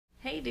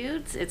Hey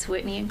dudes, it's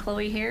Whitney and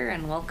Chloe here,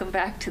 and welcome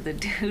back to the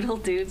Doodle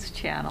Doods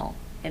channel.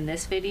 In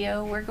this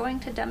video, we're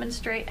going to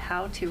demonstrate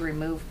how to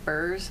remove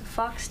burrs,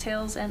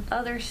 foxtails, and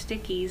other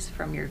stickies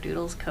from your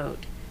doodle's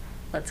coat.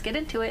 Let's get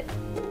into it.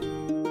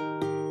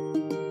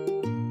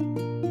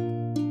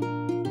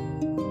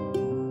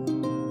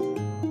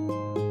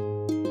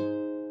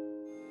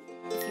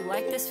 If you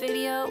like this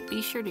video,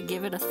 be sure to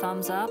give it a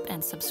thumbs up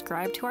and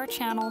subscribe to our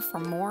channel for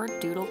more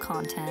doodle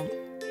content.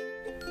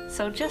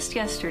 So just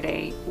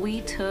yesterday,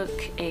 we took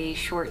a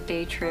short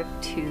day trip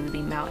to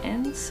the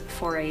mountains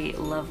for a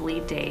lovely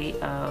day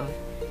of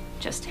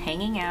just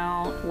hanging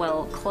out.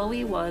 Well,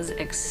 Chloe was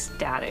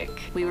ecstatic.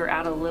 We were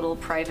at a little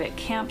private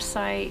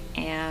campsite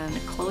and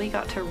Chloe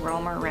got to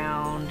roam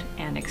around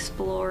and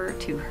explore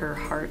to her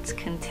heart's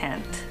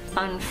content.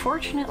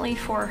 Unfortunately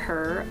for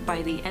her,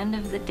 by the end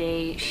of the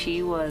day,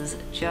 she was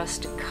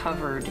just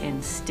covered in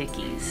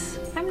stickies.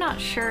 I'm not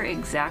sure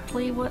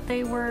exactly what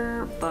they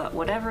were, but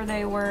whatever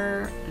they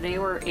were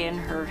in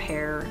her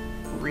hair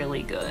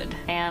really good.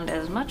 And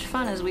as much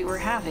fun as we were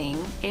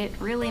having, it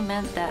really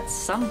meant that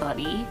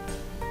somebody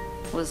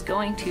was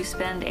going to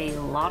spend a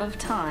lot of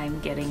time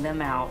getting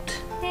them out,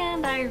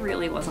 and I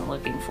really wasn't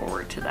looking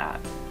forward to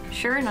that.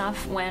 Sure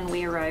enough, when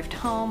we arrived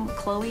home,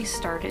 Chloe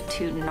started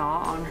to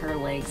gnaw on her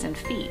legs and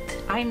feet.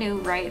 I knew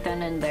right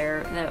then and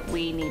there that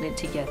we needed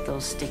to get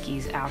those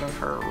stickies out of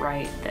her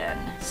right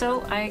then.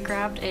 So I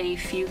grabbed a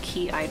few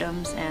key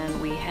items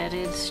and we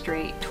headed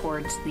straight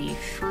towards the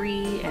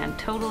free and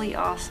totally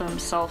awesome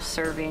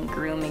self-serving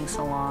grooming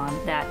salon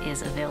that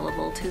is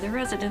available to the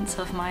residents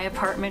of my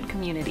apartment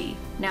community.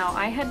 Now,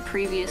 I had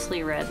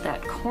previously read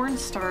that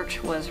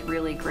cornstarch was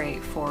really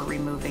great for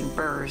removing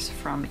burrs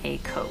from a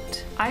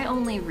coat. I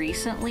only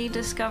recently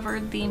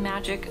discovered the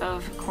magic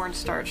of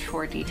cornstarch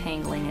for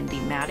detangling and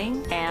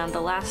dematting, and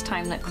the last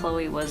time that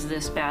Chloe was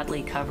this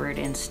badly covered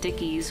in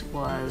stickies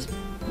was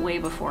way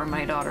before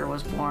my daughter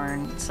was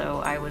born,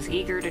 so I was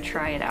eager to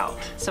try it out.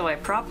 So I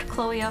propped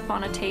Chloe up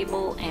on a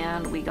table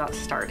and we got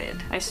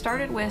started. I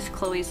started with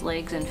Chloe's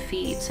legs and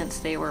feet since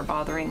they were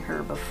bothering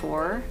her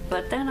before,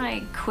 but then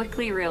I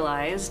quickly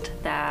realized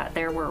that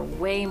there were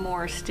way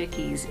more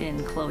stickies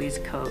in Chloe's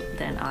coat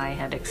than I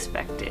had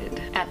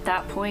expected. At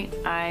that point,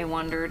 I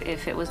wondered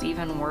if it was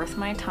even worth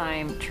my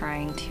time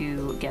trying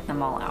to get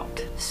them all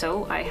out.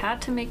 So I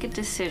had to make a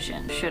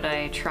decision. Should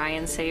I try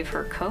and save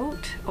her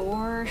coat,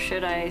 or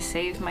should I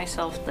save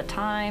myself the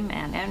time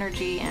and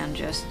energy and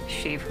just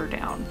shave her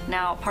down?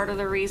 Now, part of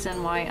the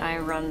reason why I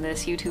run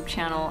this YouTube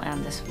channel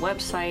and this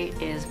website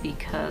is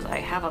because I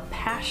have a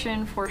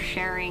passion for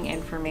sharing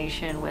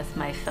information with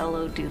my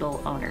fellow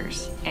doodle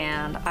owners.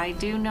 And I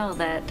do know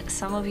that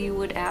some of you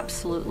would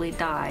absolutely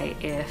die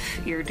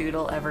if your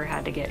doodle ever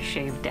had to get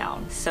shaved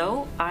down.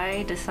 So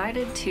I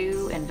decided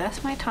to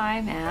invest my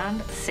time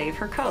and save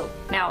her coat.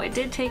 Now, it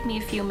did take me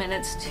a few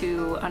minutes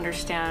to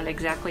understand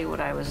exactly what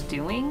I was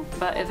doing,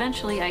 but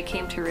eventually I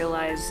came to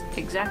realize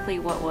exactly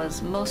what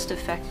was most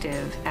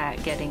effective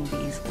at getting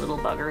these little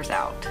buggers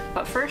out.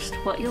 But first,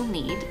 what you'll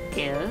need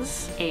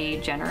is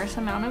a generous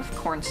amount of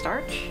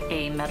cornstarch,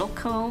 a metal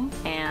comb,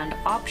 and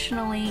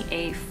optionally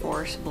a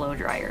force blow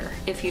dryer.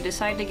 If you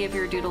decide to give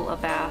your doodle a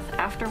bath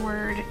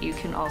afterward, you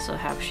can also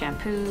have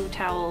shampoo,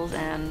 towels,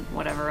 and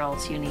whatever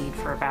else you need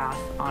for a bath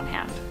on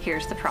hand.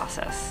 Here's the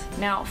process.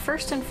 Now,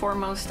 first and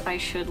foremost, I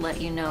should let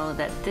you know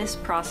that this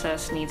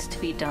process needs to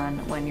be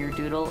done when your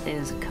doodle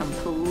is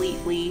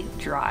completely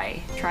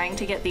dry. Trying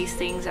to get these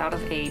things out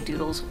of a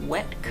doodle's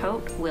wet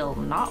coat will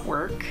not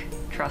work,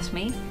 trust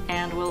me,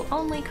 and will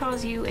only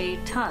cause you a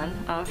ton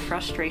of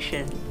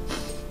frustration.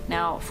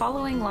 Now,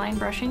 following line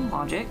brushing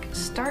logic,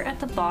 start at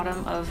the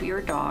bottom of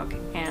your dog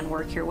and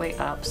work your way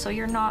up so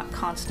you're not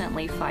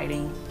constantly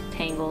fighting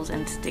tangles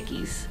and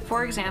stickies.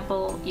 For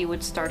example, you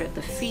would start at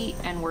the feet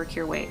and work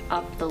your way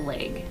up the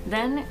leg.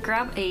 Then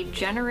grab a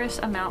generous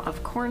amount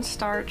of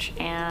cornstarch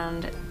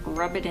and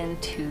rub it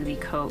into the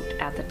coat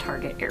at the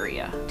target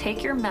area.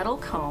 Take your metal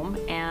comb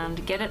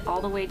and get it all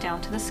the way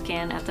down to the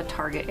skin at the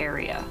target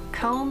area.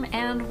 Comb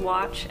and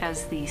watch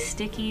as the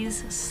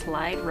stickies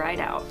slide right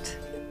out.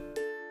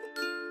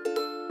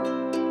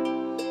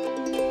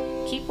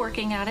 Keep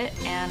working at it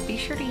and be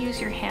sure to use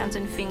your hands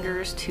and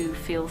fingers to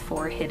feel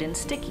for hidden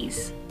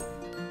stickies.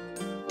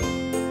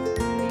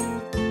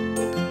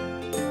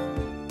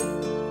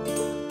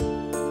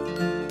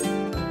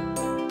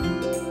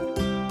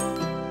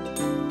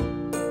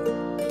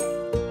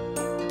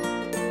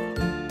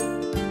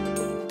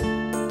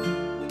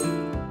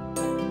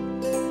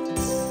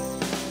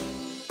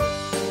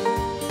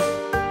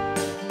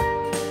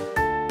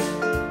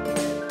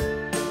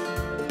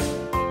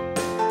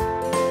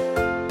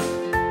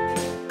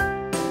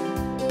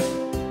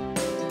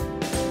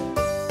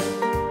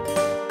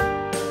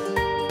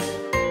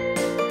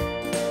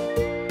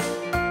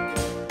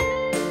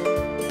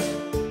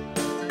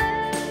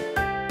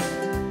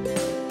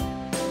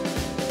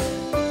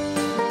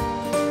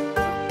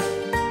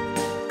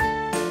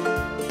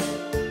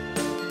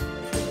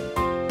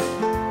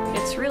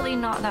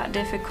 Not that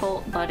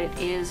difficult, but it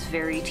is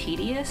very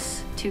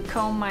tedious To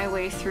comb my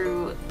way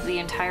through the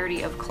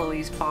entirety of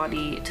Chloe's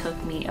body took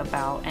me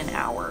about an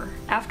hour.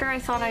 After I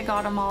thought I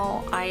got them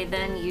all, I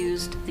then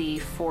used the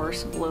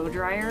Force blow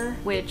dryer,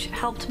 which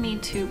helped me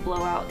to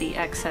blow out the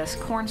excess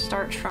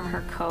cornstarch from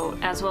her coat,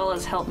 as well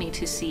as help me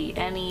to see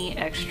any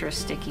extra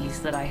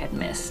stickies that I had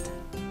missed.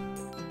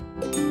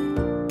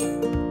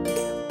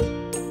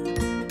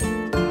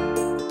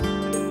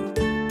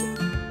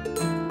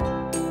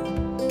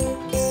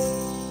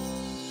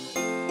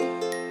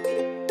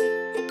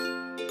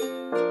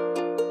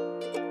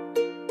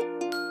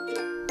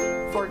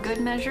 For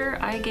good measure,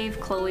 I gave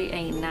Chloe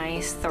a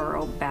nice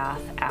thorough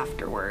bath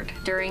afterward.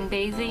 During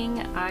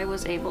bathing, I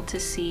was able to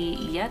see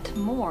yet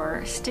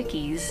more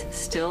stickies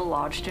still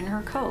lodged in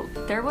her coat.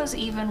 There was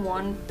even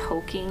one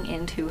poking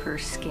into her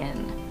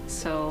skin,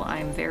 so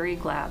I'm very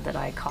glad that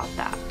I caught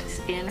that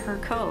in her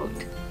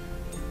coat.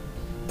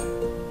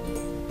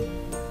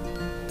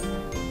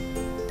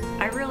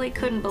 I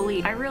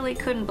really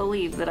couldn't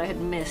believe that I had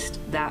missed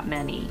that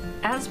many.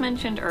 As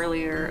mentioned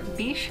earlier,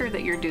 be sure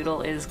that your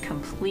doodle is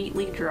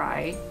completely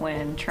dry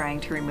when trying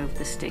to remove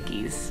the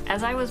stickies.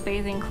 As I was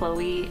bathing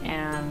Chloe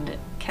and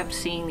kept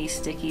seeing these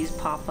stickies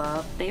pop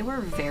up, they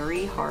were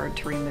very hard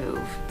to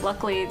remove.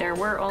 Luckily, there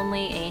were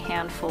only a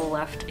handful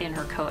left in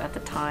her coat at the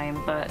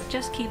time, but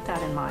just keep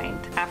that in mind.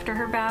 After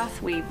her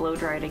bath, we blow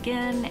dried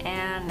again,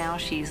 and now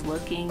she's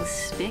looking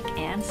spick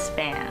and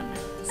span.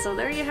 So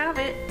there you have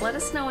it. Let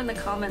us know in the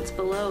comments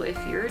below if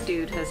your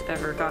dude has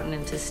ever gotten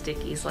into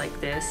stickies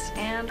like this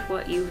and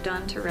what you've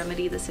done to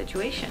remedy the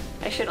situation.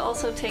 I should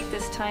also take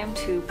this time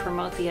to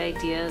promote the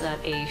idea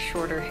that a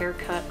shorter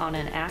haircut on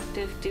an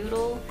active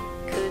doodle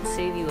could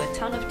save you a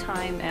ton of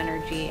time,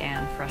 energy,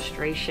 and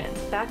frustration.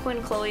 Back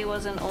when Chloe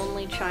was an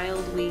only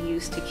child, we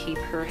used to keep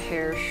her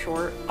hair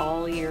short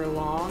all year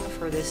long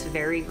for this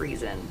very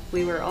reason.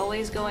 We were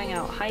always going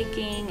out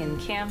hiking and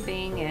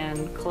camping,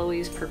 and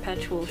Chloe's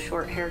perpetual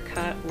short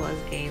haircut was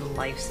a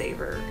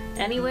lifesaver.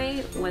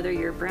 Anyway, whether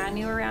you're brand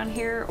new around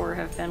here or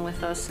have been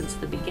with us since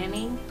the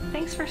beginning,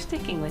 thanks for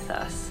sticking with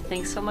us.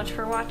 Thanks so much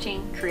for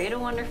watching. Create a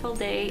wonderful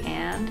day,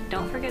 and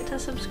don't forget to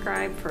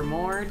subscribe for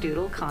more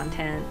doodle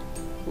content.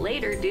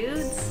 Later,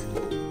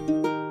 dudes!